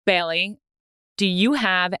Bailey, do you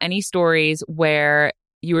have any stories where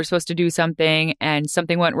you were supposed to do something and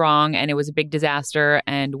something went wrong and it was a big disaster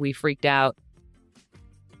and we freaked out?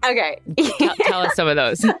 Okay. Tell us some of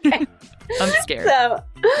those. Okay. I'm scared.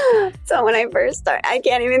 So when I first started, I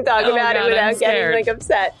can't even talk about it without getting like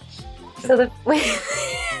upset. So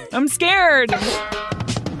I'm scared.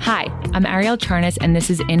 Hi, I'm Arielle Charnas, and this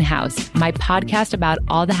is In-House, my podcast about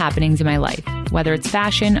all the happenings in my life. Whether it's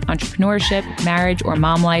fashion, entrepreneurship, marriage, or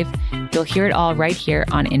mom life, you'll hear it all right here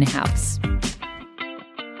on In-House.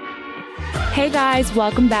 Hey guys,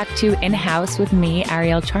 welcome back to In-House with me,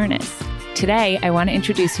 Arielle Charnas. Today, I want to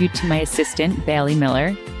introduce you to my assistant, Bailey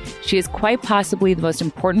Miller. She is quite possibly the most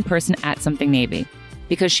important person at Something Navy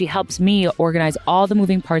because she helps me organize all the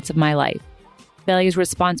moving parts of my life. Bailey is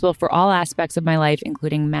responsible for all aspects of my life,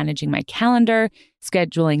 including managing my calendar,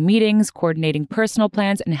 scheduling meetings, coordinating personal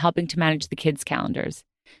plans, and helping to manage the kids' calendars.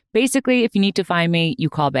 Basically, if you need to find me, you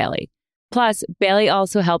call Bailey. Plus, Bailey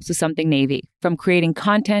also helps with Something Navy, from creating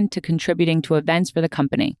content to contributing to events for the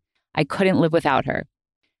company. I couldn't live without her.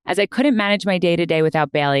 As I couldn't manage my day-to-day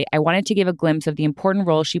without Bailey, I wanted to give a glimpse of the important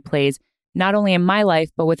role she plays, not only in my life,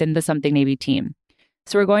 but within the Something Navy team.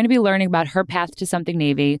 So we're going to be learning about her path to Something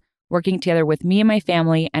Navy, working together with me and my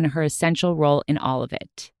family, and her essential role in all of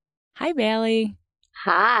it. Hi, Bailey.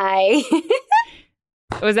 Hi.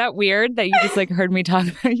 Was that weird that you just heard me talk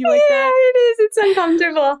about you like that? Yeah, it is. It's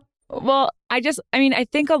uncomfortable. Well, I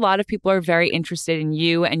think a lot of people are very interested in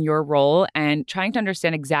you and your role and trying to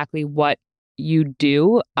understand exactly what you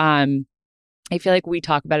do. I feel like we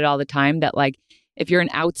talk about it all the time that if you're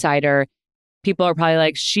an outsider, people are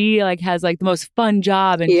probably she has the most fun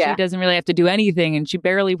job and she doesn't really have to do anything and she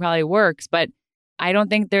barely probably works. But I don't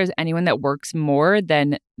think there's anyone that works more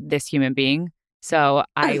than this human being. So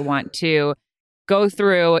I want to go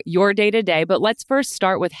through your day to day, but let's first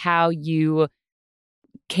start with how you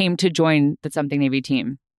came to join the Something Navy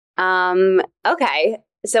team. Okay.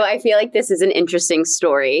 So I feel like this is an interesting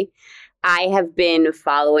story. I have been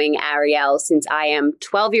following Arielle since I am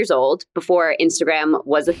 12 years old, before Instagram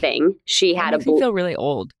was a thing. She had makes me feel really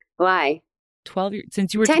old. Why? 12 years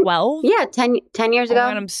since you were 12? Yeah, 10 years ago.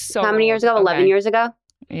 God, I'm so How many years ago? old. 11 years ago?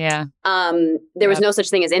 Yeah. There was no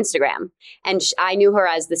such thing as Instagram. And I knew her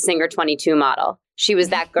as the Singer 22 model. She was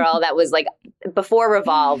that girl that was before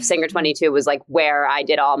Revolve, Singer 22 was where I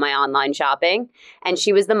did all my online shopping. And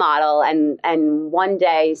she was the model. And one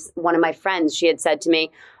day, one of my friends, she had said to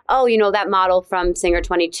me, oh, that model from Singer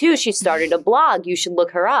 22, she started a blog. You should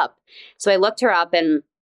look her up. So I looked her up and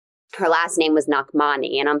her last name was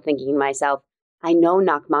Nachmani. And I'm thinking to myself, I know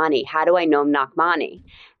Nachmani. How do I know Nachmani?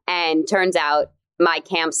 And turns out my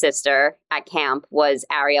camp sister at camp was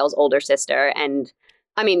Arielle's older sister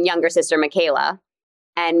younger sister, Michaela.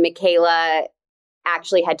 And Michaela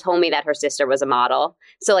actually had told me that her sister was a model.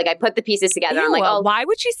 So I put the pieces together. Ew, I'm like, oh, why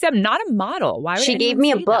would she say I'm not a model? Why would she gave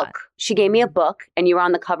me a book? That? She gave me a book and you were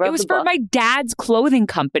on the cover of the book. It was for my dad's clothing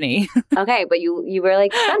company. Okay, but you were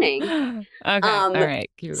stunning. Okay, all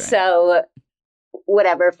right. Keep going. So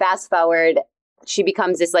whatever, fast forward, she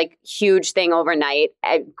becomes this huge thing overnight.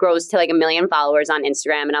 It grows to 1 million followers on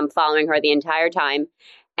Instagram and I'm following her the entire time.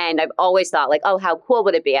 And I've always thought oh, how cool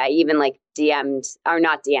would it be? I even Facebook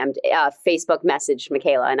messaged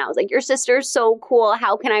Michaela and I was like, your sister's so cool.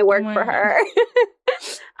 How can I work for her?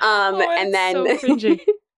 And then so cringy.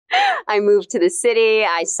 I moved to the city.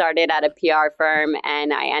 I started at a PR firm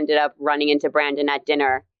and I ended up running into Brandon at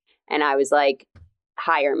dinner. And I was like,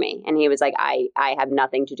 hire me. And he was like, I have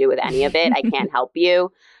nothing to do with any of it. I can't help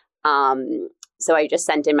you. So I just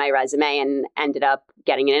sent in my resume and ended up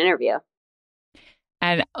getting an interview.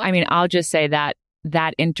 And I'll just say that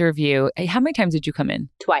interview, how many times did you come in?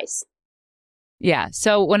 Twice. Yeah.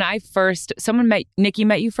 So when Nikki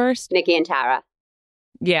met you first? Nikki and Tara.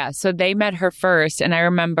 Yeah. So they met her first. And I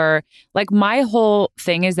remember my whole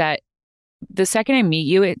thing is that the second I meet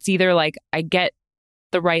you, it's either I get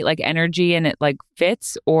the right energy and it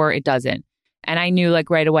fits or it doesn't. And I knew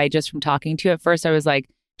right away just from talking to you at first, I was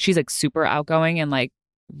she's super outgoing and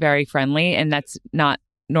very friendly. And that's not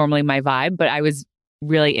normally my vibe, but I was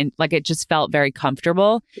really it just felt very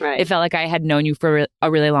comfortable. Right. It felt like I had known you for a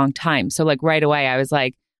really long time. So right away I was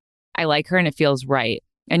I like her and it feels right.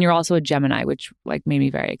 And you're also a Gemini, which made me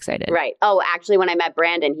very excited. Right. Oh, actually, when I met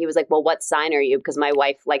Brandon, he was like, well, what sign are you? Because my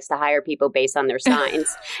wife likes to hire people based on their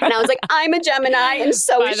signs. And I was like, I'm a Gemini and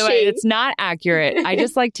so is she. By the way, it's not accurate. I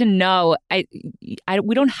just like to know,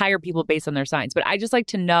 we don't hire people based on their signs, but I just like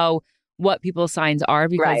to know what people's signs are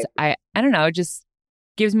because I don't know, it just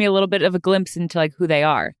gives me a little bit of a glimpse into who they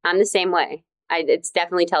are. I'm the same way. It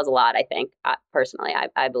definitely tells a lot, I think. Personally,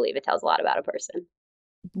 I believe it tells a lot about a person.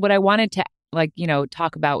 What I wanted to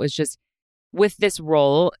talk about was just with this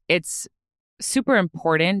role, it's super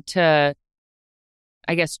important to,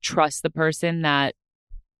 I guess, trust the person that,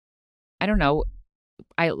 I don't know,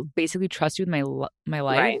 I basically trust you with my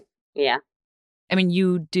life. Right. Yeah. I mean,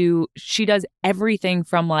 she does everything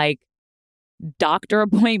from like doctor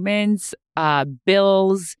appointments,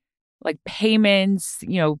 bills, like payments,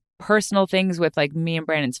 personal things with like me and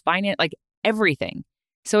Brandon's finance, like everything.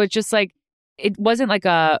 So it's just like, it wasn't like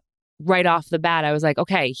a right off the bat, I was like,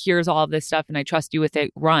 okay, here's all of this stuff and I trust you with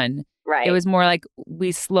it, run. Right. It was more like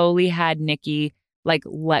we slowly had Nikki like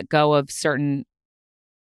let go of certain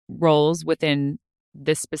roles within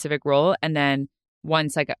this specific role. And then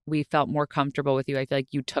once like we felt more comfortable with you, I feel like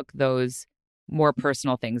you took those more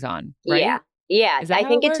personal things on, right? Yeah. Yeah. I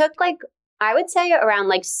think it took like, I would say around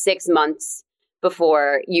like 6 months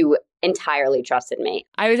before you entirely trusted me.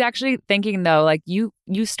 I was actually thinking though, like you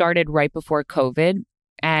started right before COVID,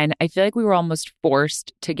 and I feel like we were almost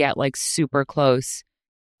forced to get like super close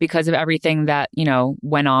because of everything that,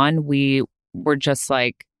 went on. We were just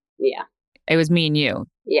like, yeah, it was me and you.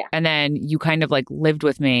 Yeah. And then you kind of like lived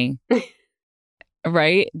with me,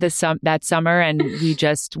 right? That summer, and we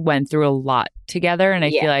just went through a lot together. And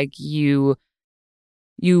I feel like you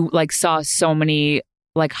like saw so many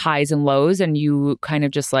like highs and lows, and you kind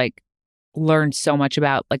of just like learned so much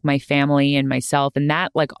about like my family and myself. And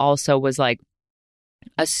that like also was like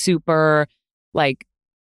a super like,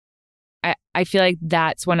 I feel like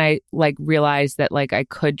that's when I like realized that like I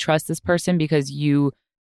could trust this person because you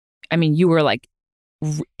were like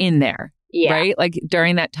in there, right? Like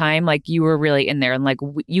during that time, like you were really in there, and like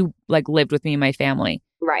you like lived with me and my family.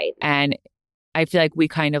 Right. And I feel like we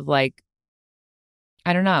kind of like,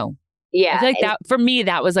 I don't know. Yeah. I feel like that for me,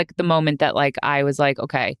 that was like the moment that like I was like,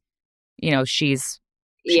 okay, she's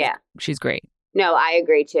great. No, I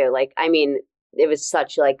agree too. Like, I mean, it was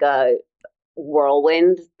such like a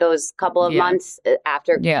whirlwind those couple of months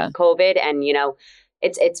after COVID. And,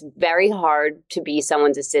 it's very hard to be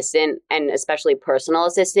someone's assistant, and especially personal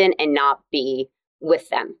assistant, and not be with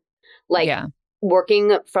them. Like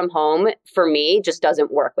working from home for me just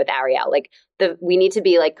doesn't work with Ariel. Like we need to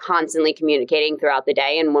be like constantly communicating throughout the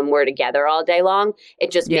day. And when we're together all day long, it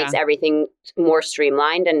just makes everything more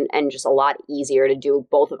streamlined and just a lot easier to do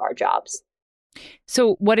both of our jobs.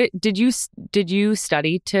 So did you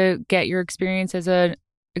study to get your experience as a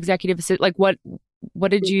executive assistant? Like what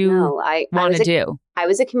did you want to do? I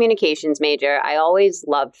was a communications major. I always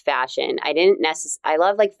loved fashion. I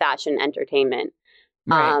love like fashion entertainment.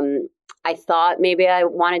 Right. I thought maybe I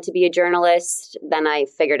wanted to be a journalist. Then I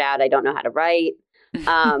figured out I don't know how to write.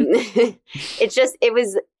 I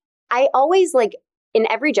always like in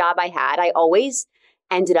every job I had, I always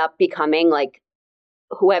ended up becoming like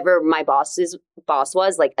whoever my boss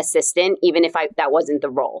was, like assistant, even if that wasn't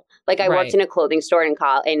the role. Like I worked in a clothing store in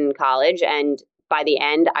college, and by the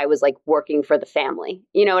end I was like working for the family.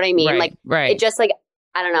 You know what I mean? It just like,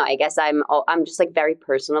 I don't know, I guess I'm just like very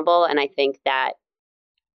personable, and I think that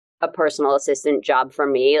a personal assistant job for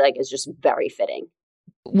me like is just very fitting.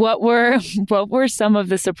 What were some of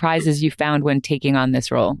the surprises you found when taking on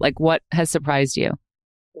this role? Like what has surprised you?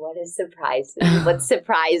 What has surprised me? What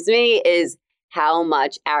surprised me is how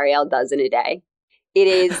much Ariel does in a day. It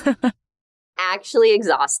is actually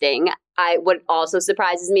exhausting. What also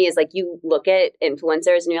surprises me is like you look at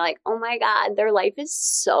influencers and you're like, oh my God, their life is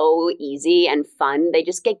so easy and fun. They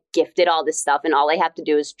just get gifted all this stuff and all they have to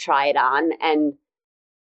do is try it on. And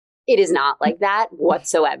it is not like that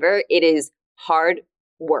whatsoever. It is hard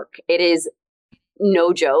work. It is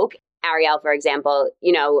no joke. Ariel, for example,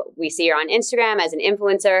 we see her on Instagram as an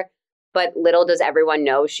influencer, but little does everyone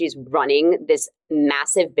know she's running this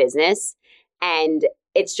massive business. And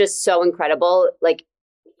it's just so incredible. Like,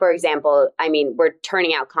 for example, I mean, we're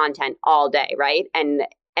turning out content all day, right? And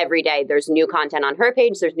every day there's new content on her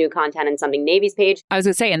page. There's new content on Something Navy's page. I was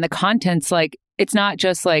going to say, and the content's like, it's not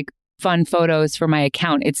just like fun photos for my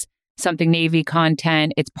account. It's Something Navy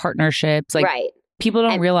content. It's partnerships. Like people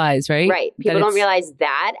don't realize, right? Right. People don't realize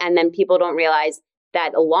that. And then people don't realize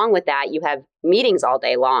that along with that, you have meetings all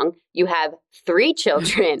day long. You have 3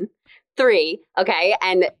 children. 3. Okay.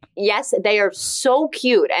 And yes, they are so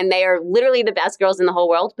cute and they are literally the best girls in the whole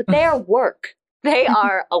world, but they are work. They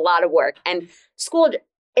are a lot of work. And school,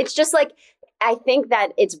 it's just like, I think that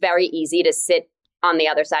it's very easy to sit on the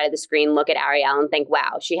other side of the screen, look at Ariel and think,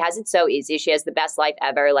 wow, she has it so easy. She has the best life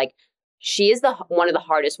ever. Like she is one of the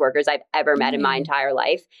hardest workers I've ever met in my entire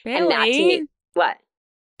life. Really? And that to me, what?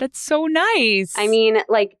 That's so nice. I mean,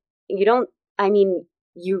 like you're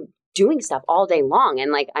doing stuff all day long.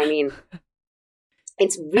 And like, I mean,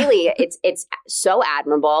 It's really, it's so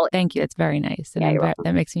admirable. Thank you. That's very nice. And Yeah,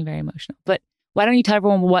 that makes me very emotional. But why don't you tell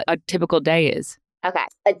everyone what a typical day is? Okay.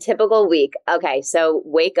 A typical week. Okay. So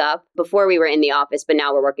wake up. Before we were in the office, but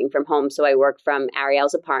now we're working from home. So I work from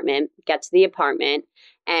Ariel's apartment, get to the apartment,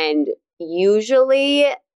 and usually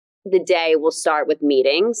the day will start with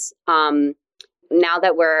meetings. Now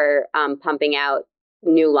that we're pumping out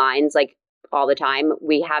new lines like all the time,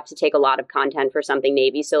 we have to take a lot of content for Something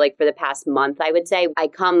Navy. So like for the past month, I would say I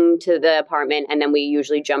come to the apartment and then we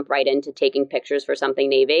usually jump right into taking pictures for Something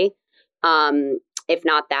Navy. If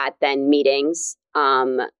not that, then meetings,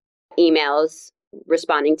 emails,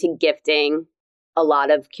 responding to gifting, a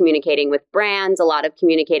lot of communicating with brands, a lot of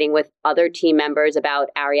communicating with other team members about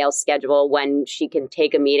Ariel's schedule, when she can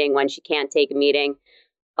take a meeting, when she can't take a meeting.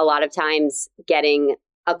 A lot of times getting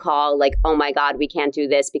a call like, oh my God, we can't do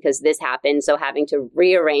this because this happened. So having to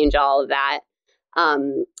rearrange all of that.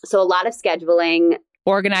 So a lot of scheduling.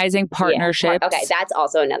 Organizing partnerships. Yeah. Okay, that's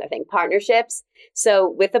also another thing. Partnerships. So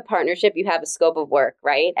with a partnership, you have a scope of work,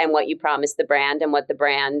 right? And what you promise the brand and what the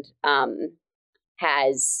brand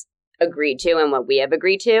has agreed to and what we have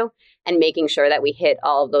agreed to, and making sure that we hit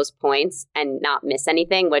all of those points and not miss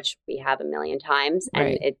anything, which we have a million times,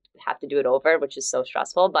 and it have to do it over, which is so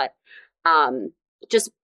stressful. But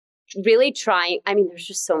just really trying. I mean, there's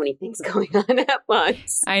just so many things going on at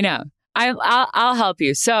once. I know. I'll help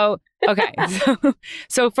you. So, okay.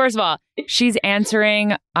 So first of all, she's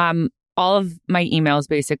answering all of my emails,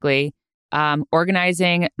 basically,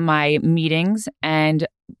 organizing my meetings and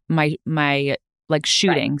my like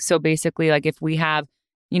shooting. Right. So basically, like if we have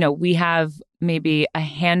maybe a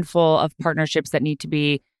handful of partnerships that need to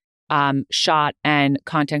be shot and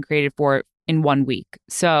content created for in 1 week.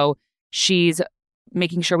 So she's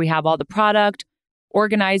making sure we have all the product,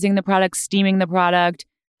 organizing the product, steaming the product,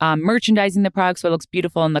 merchandising the product so it looks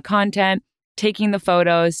beautiful in the content, taking the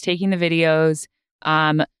photos, taking the videos,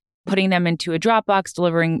 putting them into a Dropbox,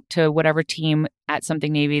 delivering to whatever team at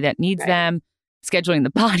Something Navy that needs them, scheduling the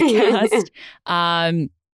podcast,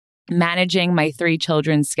 managing my 3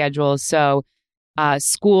 children's schedules. So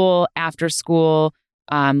school, after school,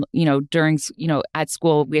 during, at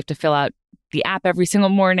school, we have to fill out the app every single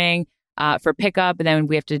morning for pickup. And then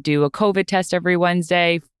we have to do a COVID test every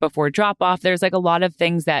Wednesday before drop off. There's like a lot of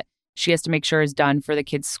things that she has to make sure is done for the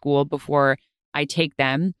kids' school before I take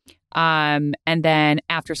them. And then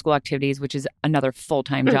after school activities, which is another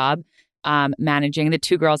full-time job, managing the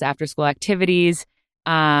 2 girls' after school activities.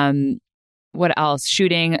 What else?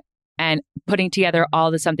 Shooting and putting together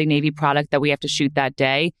all the Something Navy product that we have to shoot that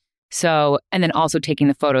day. So, and then also taking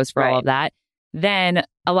the photos for all of that. Then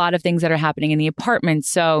a lot of things that are happening in the apartment.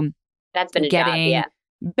 So that's been getting job,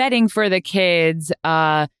 bedding for the kids,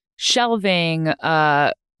 shelving,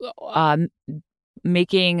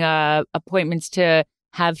 making appointments to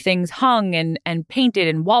have things hung and painted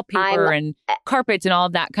and wallpaper and carpets and all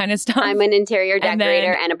of that kind of stuff. I'm an interior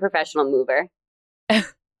decorator and a professional mover.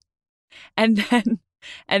 and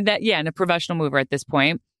a professional mover at this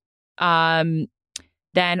point.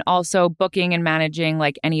 Then also booking and managing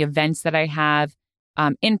like any events that I have,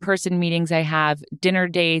 in-person meetings I have, dinner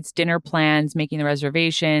dates, dinner plans, making the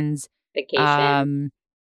reservations,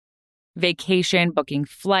 vacation, booking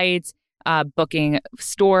flights, booking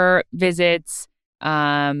store visits.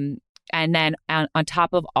 And then on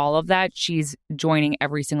top of all of that, she's joining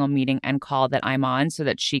every single meeting and call that I'm on so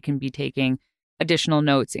that she can be taking additional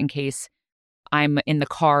notes in case I'm in the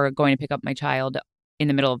car going to pick up my child in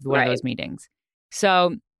the middle of one of those meetings.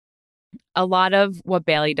 So a lot of what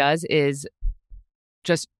Bailey does is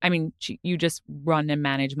you just run and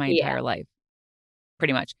manage my entire life,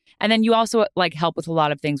 pretty much. And then you also like help with a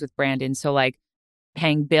lot of things with Brandon. So like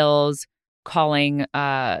paying bills, calling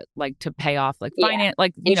like to pay off like finance,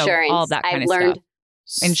 like insurance, all that kind of stuff. I've learned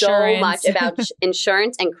so much about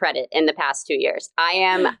insurance and credit in the past 2 years.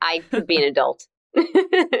 I could be an adult.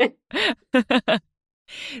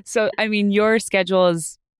 So I mean, your schedule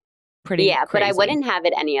is pretty crazy. But I wouldn't have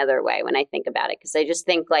it any other way when I think about it, because I just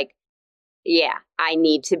think like, I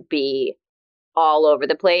need to be all over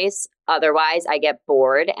the place. Otherwise, I get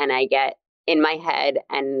bored and I get in my head,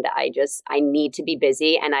 and I need to be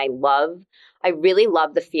busy. And I really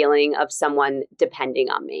love the feeling of someone depending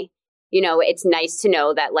on me. It's nice to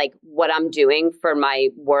know that like what I'm doing for my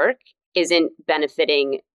work isn't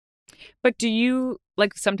benefiting. But do you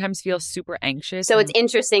like sometimes feel super anxious? So it's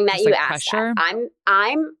interesting that you asked that.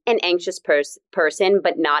 I'm an anxious person,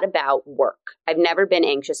 but not about work. I've never been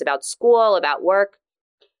anxious about school, about work.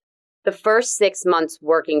 The first 6 months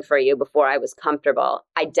working for you before I was comfortable,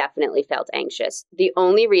 I definitely felt anxious. The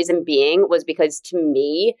only reason being was because to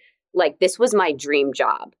me, like this was my dream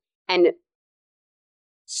job. And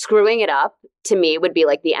screwing it up to me would be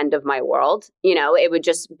like the end of my world. You know, it would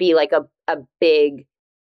just be like a big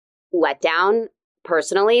letdown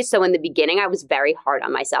personally. So in the beginning, I was very hard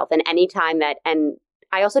on myself. And anytime that, and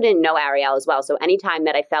I also didn't know Ariel as well. So anytime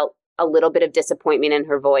that I felt a little bit of disappointment in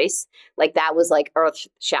her voice, like that was like earth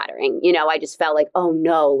shattering. You know, I just felt like, oh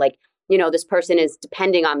no, like, you know, this person is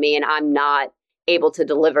depending on me and I'm not able to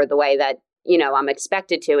deliver the way that, you know, I'm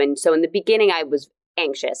expected to. And so in the beginning, I was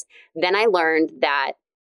anxious. Then I learned that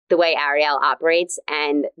the way Ariel operates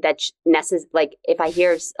and that like if I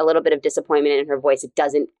hear a little bit of disappointment in her voice, it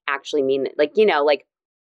doesn't actually mean that, like, you know, like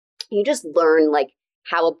you just learn like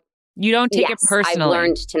how you don't take it personally. I've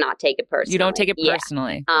learned to not take it personally. You don't take it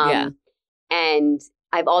personally. And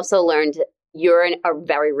I've also learned you're a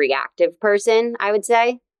very reactive person, I would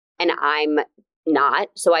say, and I'm not.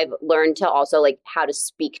 So I've learned to also like how to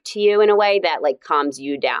speak to you in a way that like calms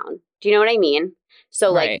you down. Do you know what I mean?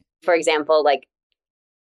 So like, for example, like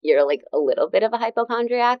you're like a little bit of a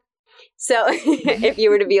hypochondriac. So if you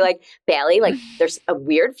were to be like, Bailey, like there's a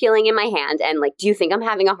weird feeling in my hand and like, do you think I'm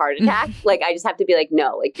having a heart attack? Like, I just have to be like,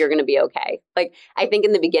 no, like you're going to be okay. Like, I think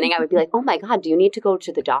in the beginning I would be like, oh my God, do you need to go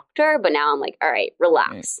to the doctor? But now I'm like, all right,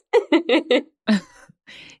 relax.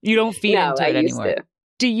 You don't feed into it anymore.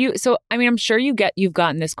 Do you? So, I mean, I'm sure you've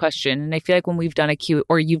gotten this question, and I feel like when we've done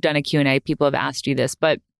you've done a Q&A, people have asked you this,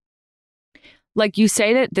 but like you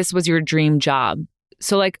say that this was your dream job.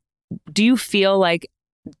 So like, do you feel like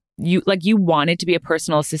you wanted to be a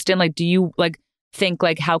personal assistant? Like, do you like think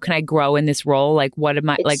like, how can I grow in this role? Like, what am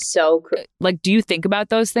I like? So like, do you think about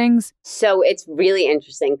those things? So it's really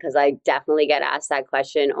interesting because I definitely get asked that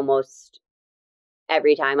question almost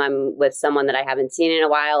every time I'm with someone that I haven't seen in a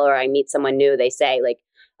while, or I meet someone new. They say like,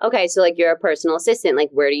 okay, so like you're a personal assistant. Like,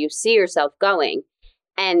 where do you see yourself going?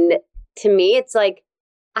 And to me, it's like,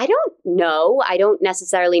 I don't know. I don't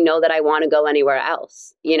necessarily know that I want to go anywhere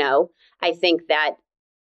else. You know, I think that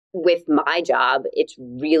with my job, it's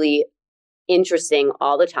really interesting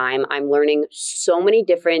all the time. I'm learning so many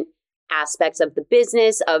different aspects of the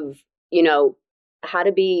business of, you know, how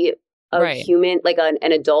to be a human, like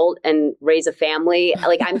an adult and raise a family.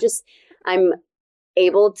 Like I'm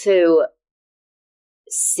able to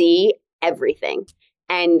see everything.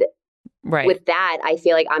 And with that, I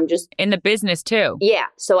feel like I'm just in the business too. Yeah.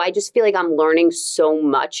 So I just feel like I'm learning so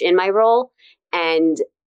much in my role. And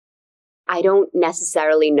I don't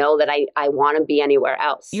necessarily know that I want to be anywhere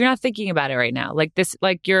else. You're not thinking about it right now. Like this,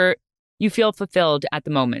 like you feel fulfilled at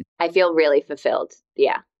the moment. I feel really fulfilled.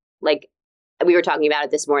 Yeah. Like we were talking about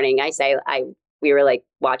it this morning. We were like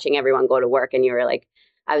watching everyone go to work and you were like,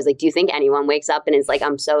 I was like, do you think anyone wakes up and is like,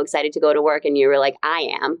 I'm so excited to go to work? And you were like,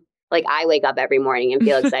 I am. Like, I wake up every morning and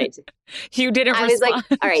feel excited to. You didn't respond. I was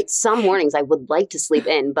like, all right, some mornings I would like to sleep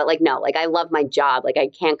in, but like, no, like I love my job. Like I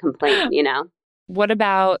can't complain, you know? What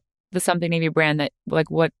about the Something Navy brand that, like,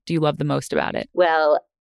 what do you love the most about it? Well,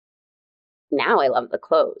 now I love the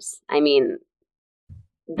clothes. I mean,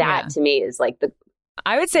 that to me is like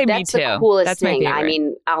I would say me too. That's the coolest thing. I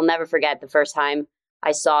mean, I'll never forget the first time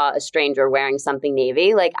I saw a stranger wearing Something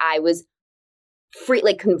Navy. Like I was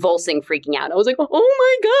convulsing, freaking out. I was like, oh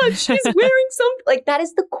my God, she's wearing something. Like that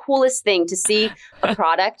is the coolest thing, to see a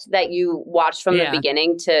product that you watched from the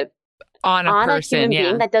beginning to on a human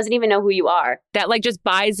being that doesn't even know who you are. That like just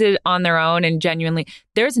buys it on their own and genuinely.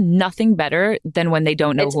 There's nothing better than when they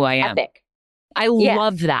don't know who I am. Epic. I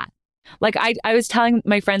love that. Like I was telling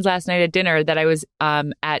my friends last night at dinner that I was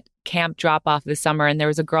at camp drop off this summer, and there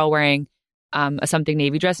was a girl wearing a Something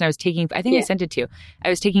Navy dress, and I was taking, I think I sent it to you. I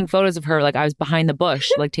was taking photos of her, like I was behind the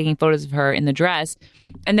bush, like taking photos of her in the dress.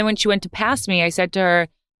 And then when she went to pass me, I said to her,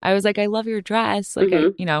 I was like, I love your dress. Like,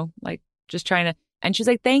 like just trying to, and she's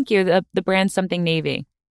like, thank you. The brand Something Navy.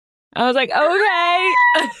 I was like, okay.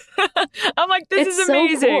 I'm like, this is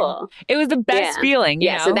amazing. So cool. It was the best feeling.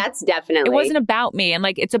 You know? So that's definitely. It wasn't about me. And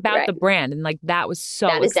like, it's about the brand. And like, that was so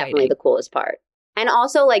exciting. That is definitely the coolest part. And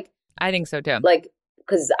also like. I think so too. Like,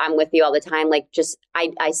 because I'm with you all the time, like just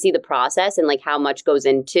I see the process and like how much goes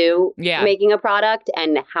into making a product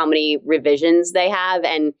and how many revisions they have.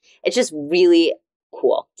 And it's just really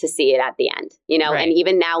cool to see it at the end, you know? And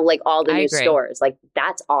even now, like all the new stores, like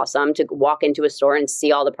that's awesome to walk into a store and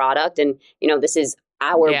see all the product. And, you know, this is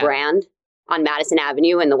our brand on Madison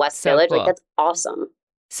Avenue in the West Village. Cool. Like that's awesome.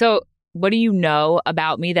 So what do you know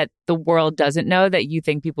about me that the world doesn't know that you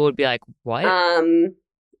think people would be like, what?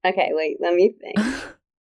 Okay, wait, let me think.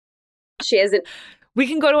 She hasn't. We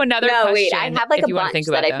can go to another question. No, wait, I have like a bunch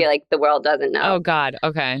that I feel like the world doesn't know. Oh, God.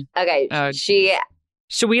 Okay. Okay.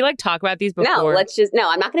 Should we like talk about these before? No,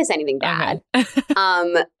 I'm not going to say anything bad.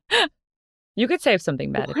 Okay. You could say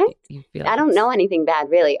something bad if you feel like I don't know anything bad,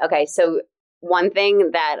 really. Okay, so one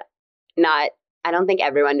thing that I don't think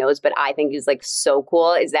everyone knows, but I think is like so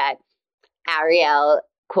cool is that Ariel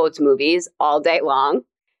quotes movies all day long.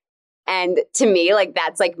 And to me, like,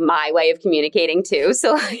 that's like my way of communicating too.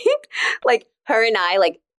 So like her and I,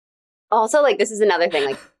 like, also like, this is another thing,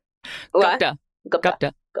 like, Gupta.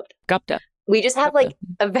 Gupta. Gupta. We just have like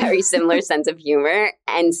a very similar sense of humor.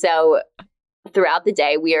 And so throughout the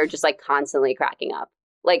day, we are just like constantly cracking up,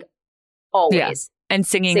 like always. Yeah. And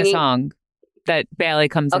singing a song that Bailey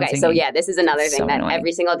comes in singing. So yeah, this is another thing that annoying.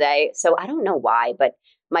 Every single day. So I don't know why, but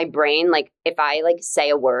my brain, like if I like say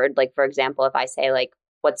a word, like for example, if I say like,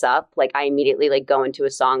 what's up? Like I immediately like go into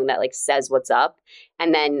a song that like says what's up.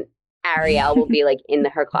 And then Ariel will be like in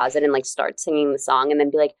her closet and like start singing the song and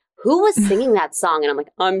then be like, who was singing that song? And I'm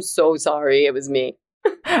like, I'm so sorry. It was me.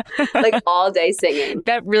 Like all day singing.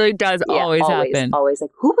 That really does always happen. Always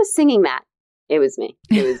like, who was singing that? It was me.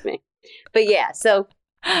 It was me. But yeah, so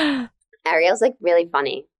Ariel's like really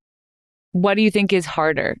funny. What do you think is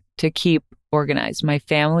harder to keep organized? My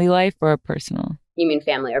family life or personal? You mean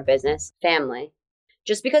family or business? Family.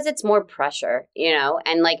 Just because it's more pressure, you know?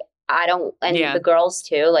 And like, the girls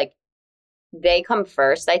too, like they come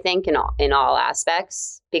first, I think, in all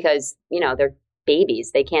aspects because, you know, they're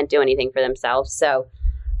babies. They can't do anything for themselves. So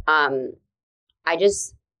I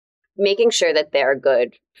just making sure that they're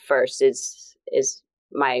good first is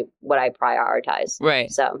what I prioritize.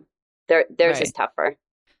 Right. So theirs is tougher.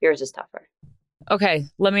 Yours is tougher. Okay.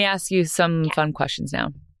 Let me ask you some fun questions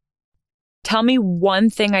now. Tell me one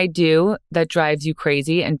thing I do that drives you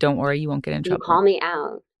crazy, and don't worry, you won't get in trouble. You call me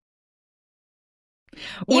out.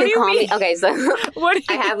 What do you mean? Okay, so I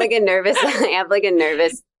have like a nervous.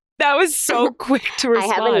 That was so quick to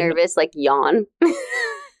respond. I have a nervous like yawn.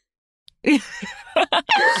 You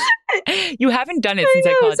haven't done it since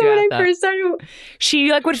I called you out. When I first started,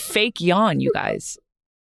 she like would fake yawn, you guys.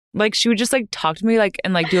 Like she would just like talk to me like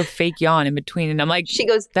and like do a fake yawn in between, and I'm like, she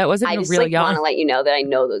goes, "That wasn't a real yawn." I want to let you know that I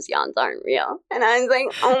know those yawns aren't real, and I was like,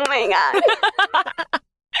 "Oh my god!"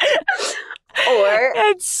 Or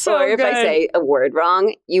if I say a word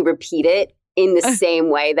wrong, you repeat it in the same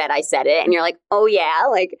way that I said it, and you're like, "Oh yeah,"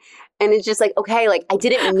 like, and it's just like, okay, like I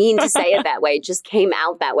didn't mean to say it that way; it just came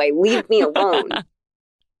out that way. Leave me alone.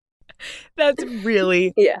 That's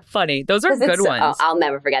really funny. Those are good ones. I'll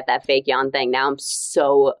never forget that fake yawn thing. Now I'm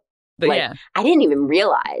so I didn't even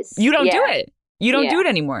realize. You don't do it. You don't do it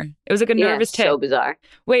anymore. It was like a nervous tip. So bizarre.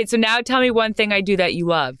 Wait, so now tell me one thing I do that you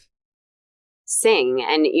love. Sing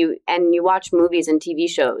and you watch movies and TV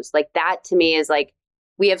shows. Like that to me is like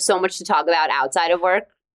we have so much to talk about outside of work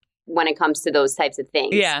when it comes to those types of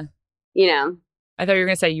things. Yeah. You know. I thought you were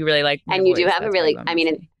going to say you really like my And you voice. do have a really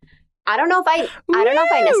I don't know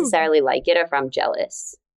if I necessarily like it or if I'm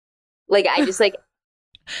jealous. Like I just like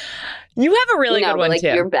you have a really good one like, too.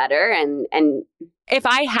 You're better and if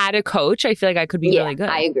I had a coach, I feel like I could be really good.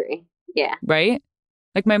 I agree. Yeah. Right?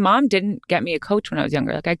 Like my mom didn't get me a coach when I was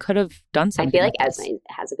younger. Like I could have done something. I feel like Esme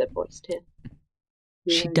has a good voice too.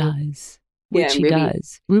 She does. She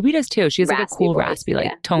does. Ruby does too. She has like a cool voice, raspy,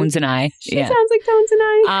 like Tones and I. She sounds like Tones and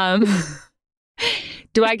I.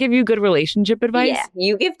 Do I give you good relationship advice? Yeah.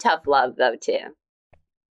 You give tough love though too.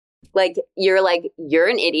 Like you're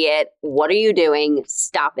an idiot. What are you doing?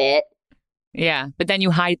 Stop it. Yeah, but then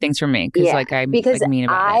you hide things from me because I'm like mean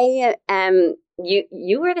about it. I am.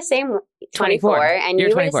 You were the same 24 and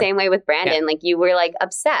you were the same way with Brandon. Yeah. Like you were like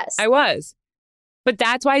obsessed. I was. But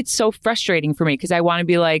that's why it's so frustrating for me because I want to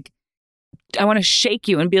be like, I want to shake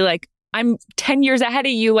you and be like, I'm 10 years ahead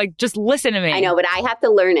of you. Like, just listen to me. I know, but I have to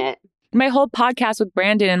learn it. My whole podcast with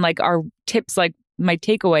Brandon and like our tips, like my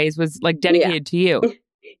takeaways was like dedicated to you.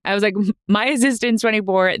 I was like, my assistant's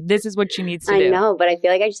 24. This is what she needs to do. I know, but I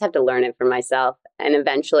feel like I just have to learn it for myself. And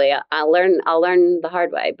eventually I'll learn the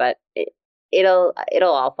hard way, but it'll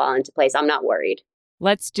all fall into place. I'm not worried.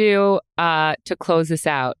 Let's do, to close this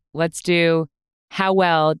out, let's do, how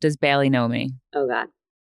well does Bailey know me? Oh, God.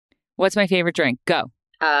 What's my favorite drink? Go.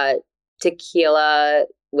 Tequila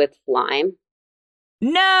with lime.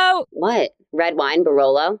 No. What? Red wine,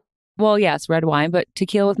 Barolo? Well, yes, red wine, but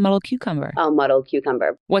tequila with muddled cucumber. Oh, muddled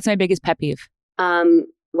cucumber. What's my biggest pet peeve?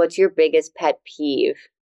 What's your biggest pet peeve?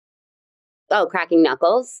 Oh, cracking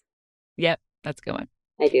knuckles? Yep, that's a good one.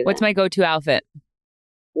 I do that. What's my go-to outfit?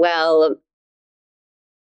 Well,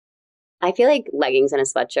 I feel like leggings and a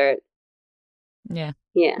sweatshirt. Yeah.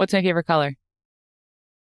 Yeah. What's my favorite color?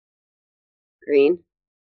 Green.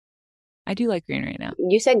 I do like green right now.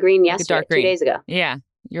 You said green yesterday, dark green. 2 days ago. Yeah,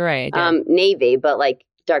 you're right. I did. Navy, but like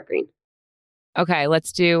dark green. Okay,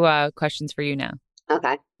 let's do questions for you now.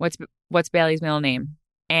 Okay. What's Bailey's middle name?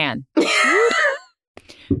 Anne.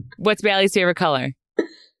 What's Bailey's favorite color?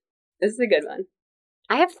 This is a good one.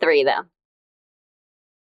 I have 3, though.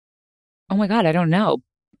 Oh my God, I don't know.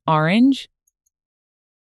 Orange?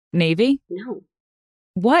 Navy? No.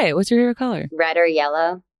 What? What's your favorite color? Red or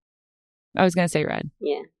yellow? I was going to say red.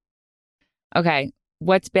 Yeah. Okay.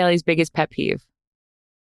 What's Bailey's biggest pet peeve?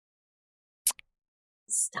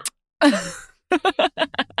 Stop.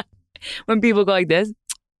 When people go like this?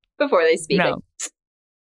 Before they speak. No.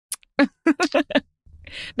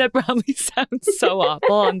 That probably sounds so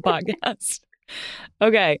awful on podcast.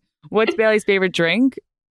 Okay. What's Bailey's favorite drink?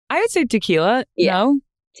 I would say tequila. Yeah. No?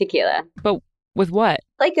 Tequila. But with what?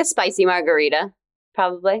 Like a spicy margarita,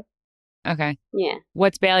 probably. Okay. Yeah.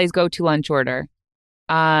 What's Bailey's go-to lunch order?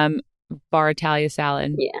 Bar Italia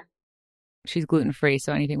salad. Yeah. She's gluten-free,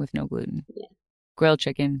 so anything with no gluten. Yeah. Grilled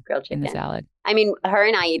chicken. Grilled chicken. In the salad. I mean, her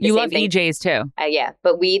and I eat the you same love thing. EJ's too. Yeah,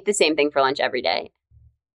 but we eat the same thing for lunch every day.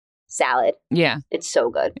 Salad. Yeah. It's so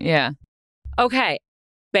good. Yeah. Okay.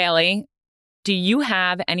 Bailey, do you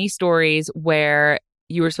have any stories where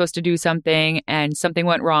you were supposed to do something and something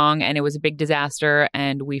went wrong and it was a big disaster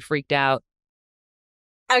and we freaked out?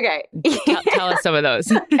 Okay. Tell us some of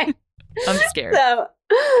those. Okay. I'm scared.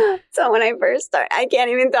 So when I first started, I can't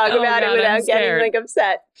even talk about it without getting like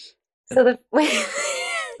upset. So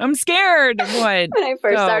I'm scared. What? When I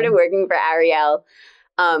first started working for Ariel,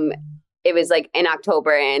 it was like in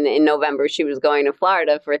October, and in November she was going to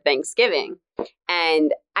Florida for Thanksgiving.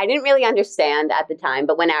 And I didn't really understand at the time,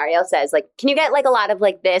 but when Ariel says like, can you get like a lot of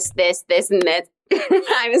like this, and this?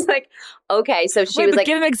 I was like, okay. So she was like,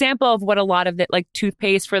 give an example of what a lot of it, like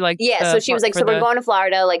toothpaste for like. Yeah. So she was like, so we're going to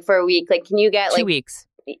Florida like for a week. Like, can you get like 2 weeks?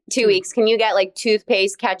 2 weeks. Can you get like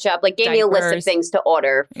toothpaste, ketchup? Like gave me a list of things to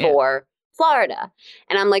order for Florida.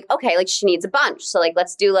 And I'm like, okay, like she needs a bunch. So like,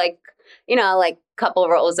 let's do like, you know, like couple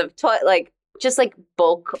rolls of like just like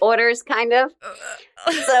bulk orders kind of.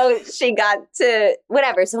 So she got to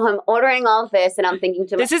whatever. So I'm ordering all of this and I'm thinking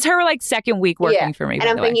to myself. This is her like second week working for me. And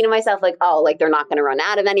I'm thinking to myself like, oh, like they're not going to run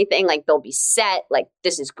out of anything. Like they'll be set. Like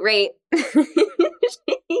this is great.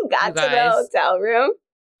 She got to the hotel room.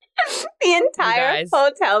 The entire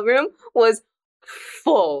hotel room was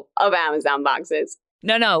full of Amazon boxes.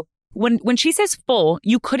 No. When she says full,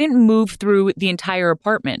 you couldn't move through the entire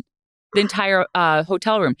apartment, the entire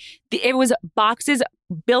hotel room. It was boxes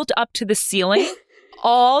built up to the ceiling,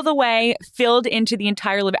 all the way filled into the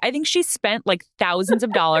entire living. I think she spent like thousands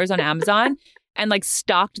of dollars on Amazon and like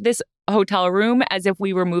stocked this hotel room as if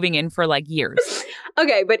we were moving in for like years.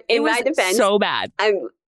 Okay, but in my defense, so bad.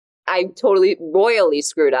 I totally royally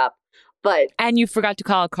screwed up. And you forgot to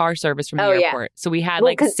call a car service from the airport. Yeah. So we had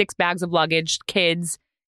like 6 bags of luggage, kids.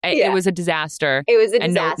 It was a disaster. It was a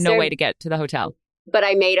disaster. And no way to get to the hotel. But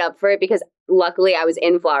I made up for it because luckily I was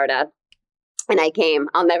in Florida and I came.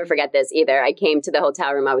 I'll never forget this either. I came to the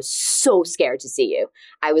hotel room. I was so scared to see you.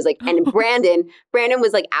 I was like, and Brandon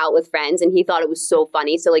was like out with friends and he thought it was so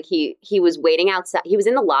funny. So like he was waiting outside. He was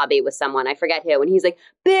in the lobby with someone. I forget who. And he's like,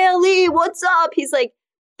 Bailey, what's up? He's like,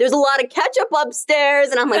 there's a lot of ketchup upstairs.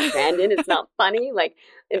 And I'm like, Brandon, it's not funny. Like,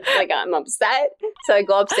 it's like I'm upset. So I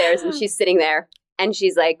go upstairs and she's sitting there and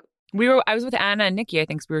she's like, I was with Anna and Nikki. I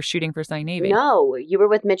think we were shooting for Sunny Navy. No, you were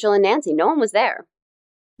with Mitchell and Nancy. No one was there.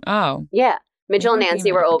 Oh. Yeah. Mitchell and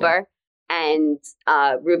Nancy were over and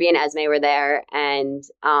Ruby and Esme were there. And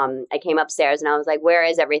I came upstairs and I was like, where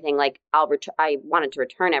is everything? Like, I wanted to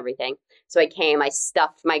return everything. So I came, I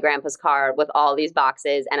stuffed my grandpa's car with all these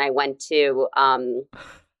boxes and I went to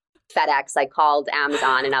FedEx. I called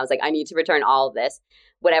Amazon and I was like, I need to return all of this.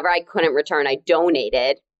 Whatever I couldn't return, I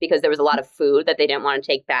donated because there was a lot of food that they didn't want to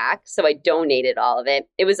take back. So I donated all of it.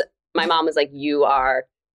 My mom was like, you are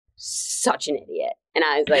such an idiot. And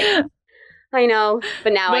I was like, I know,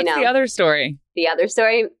 but now I know. What's the other story? The other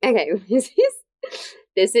story? Okay.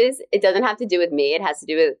 It doesn't have to do with me. It has to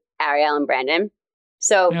do with Ariel and Brandon.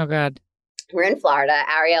 So oh God, we're in Florida.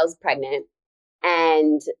 Ariel's pregnant.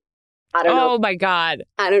 And I don't know. Oh my God.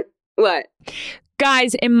 What?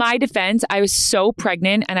 Guys, in my defense, I was so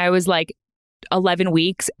pregnant and I was like 11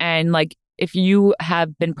 weeks. And like, if you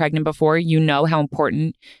have been pregnant before, you know how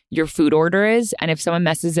important your food order is. And if someone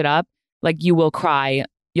messes it up, like you will cry,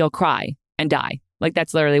 you'll cry and die. Like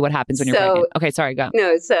that's literally what happens when you're pregnant. Okay, sorry, go.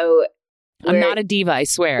 No, so I'm not a diva, I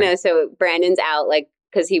swear. No, so Brandon's out like,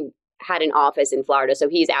 because he had an office in Florida. So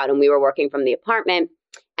he's out and we were working from the apartment.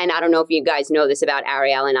 And I don't know if you guys know this about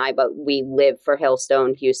Ariel and I, but we live for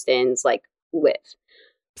Hillstone, Houston's like with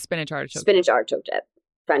spinach artichoke dip,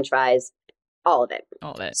 French fries, all of it.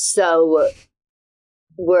 So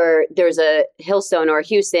there's a Hillstone or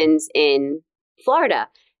Houston's in Florida.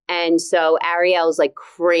 And so Ariel's like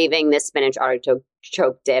craving this spinach artichoke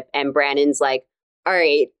dip. And Brandon's like, all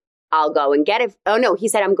right, I'll go and get it. Oh, no, he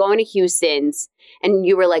said, I'm going to Houston's. And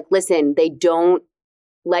you were like, listen, they don't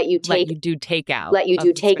let you do takeout. Let you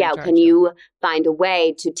do takeout. Can you find a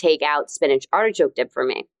way to take out spinach artichoke dip for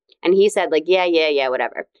me? And he said, like, yeah,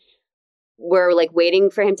 whatever. We're like waiting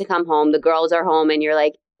for him to come home. The girls are home and you're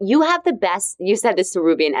like, you have the best, you said this to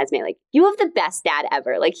Ruby and Esme, like, you have the best dad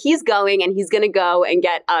ever. Like, he's going and he's going to go and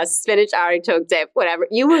get a spinach artichoke dip, whatever.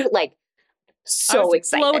 You were like so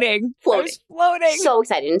excited. Floating. I was floating. So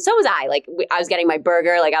excited. And so was I. Like, I was getting my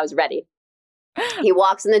burger. Like, I was ready. He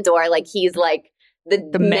walks in the door like he's like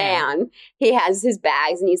the man. He has his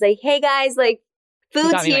bags and he's like, hey guys, like,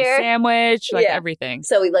 food's got me here. My sandwich, like everything.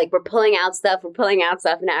 So we're pulling out stuff.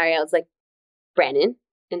 And Ariel's like, Brandon.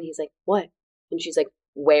 And he's like, what? And she's like,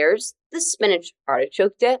 where's the spinach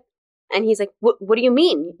artichoke dip? And he's like, what do you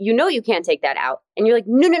mean? You know you can't take that out. And you're like,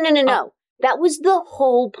 no. That was the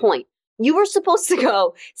whole point. You were supposed to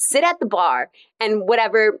go sit at the bar and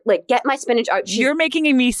whatever, like, get my spinach artichoke. You're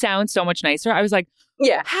making me sound so much nicer. I was like,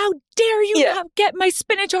 yeah, how dare you not get my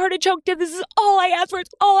spinach artichoke dip? This is all I asked for.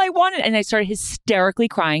 It's all I wanted. And I started hysterically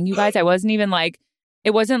crying, you guys. I wasn't even like,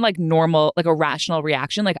 it wasn't like normal, like a rational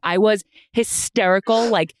reaction. Like, I was hysterical,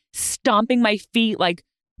 like stomping my feet, like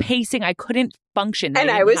pacing. I couldn't function. And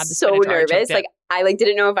I was so nervous. Like, I like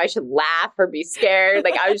didn't know if I should laugh or be scared.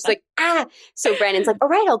 Like, I was just like, ah. So Brandon's like, all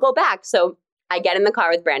right, I'll go back. So I get in the car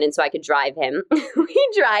with Brandon so I could drive him. We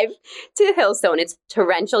drive to Hillstone. It's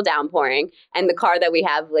torrential downpouring. And the car that we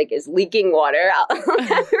have, like, is leaking water. I'll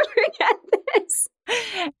never forget this.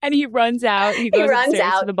 And he runs out. He goes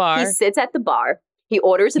upstairs to the bar. He sits at the bar. He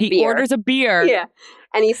orders a beer. He orders a beer. Yeah.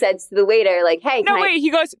 And he says to the waiter, like, hey, he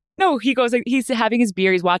goes, like, he's having his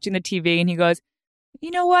beer. He's watching the TV and he goes, you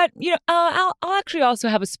know what? I'll actually also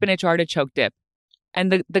have a spinach artichoke dip.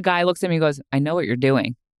 And the guy looks at me and goes, I know what you're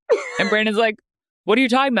doing. And Brandon's like, what are you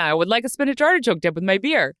talking about? I would like a spinach artichoke dip with my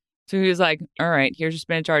beer. So he was like, all right, here's your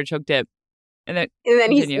spinach artichoke dip. And then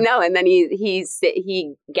he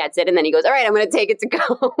gets it and then he goes, all right, I'm going to take it to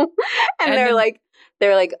go. and they're like,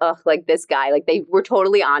 ugh, like this guy, like they were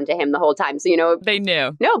totally on to him the whole time. So, they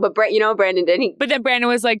knew. No, but Brandon didn't. But then Brandon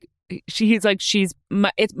was like, he's like,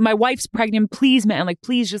 my wife's pregnant. Please, man. Like,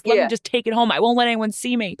 please just let me just take it home. I won't let anyone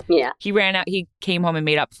see me. Yeah. He ran out. He came home and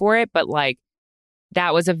made up for it. But like,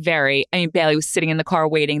 that was Bailey was sitting in the car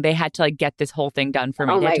waiting. They had to like get this whole thing done for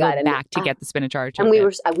me. They had to go back to get the spinach artichoke. And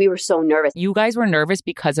we were so nervous. You guys were nervous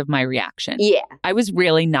because of my reaction. Yeah. I was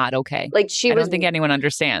really not okay. Like I don't think anyone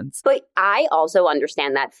understands. But I also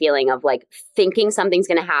understand that feeling of like thinking something's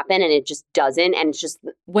going to happen and it just doesn't. And it's just.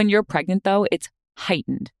 When you're pregnant though, it's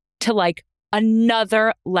heightened to like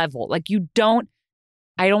another level. Like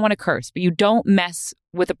I don't want to curse, but you don't mess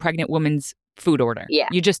with a pregnant woman's food order. Yeah.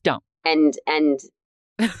 You just don't. And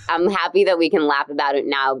I'm happy that we can laugh about it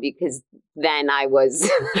now because then I was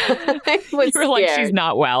you were scared. Like, she's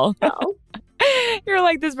not well. No. You're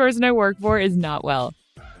like, this person I work for is not well.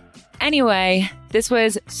 Anyway, this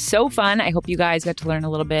was so fun. I hope you guys got to learn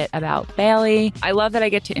a little bit about Bailey. I love that I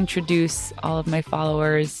get to introduce all of my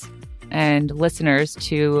followers and listeners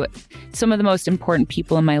to some of the most important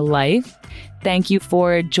people in my life. Thank you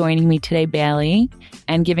for joining me today, Bailey,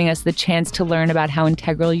 and giving us the chance to learn about how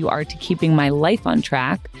integral you are to keeping my life on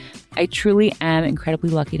track. I truly am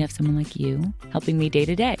incredibly lucky to have someone like you helping me day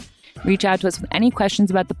to day. Reach out to us with any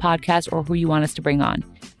questions about the podcast or who you want us to bring on.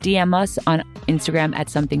 DM us on Instagram at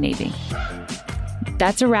SomethingNavy.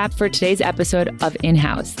 That's a wrap for today's episode of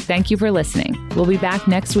In-House. Thank you for listening. We'll be back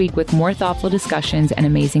next week with more thoughtful discussions and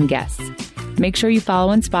amazing guests. Make sure you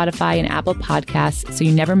follow on Spotify and Apple Podcasts so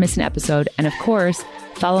you never miss an episode. And of course,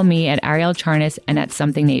 follow me at Ariel Charnas and at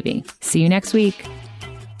Something Navy. See you next week.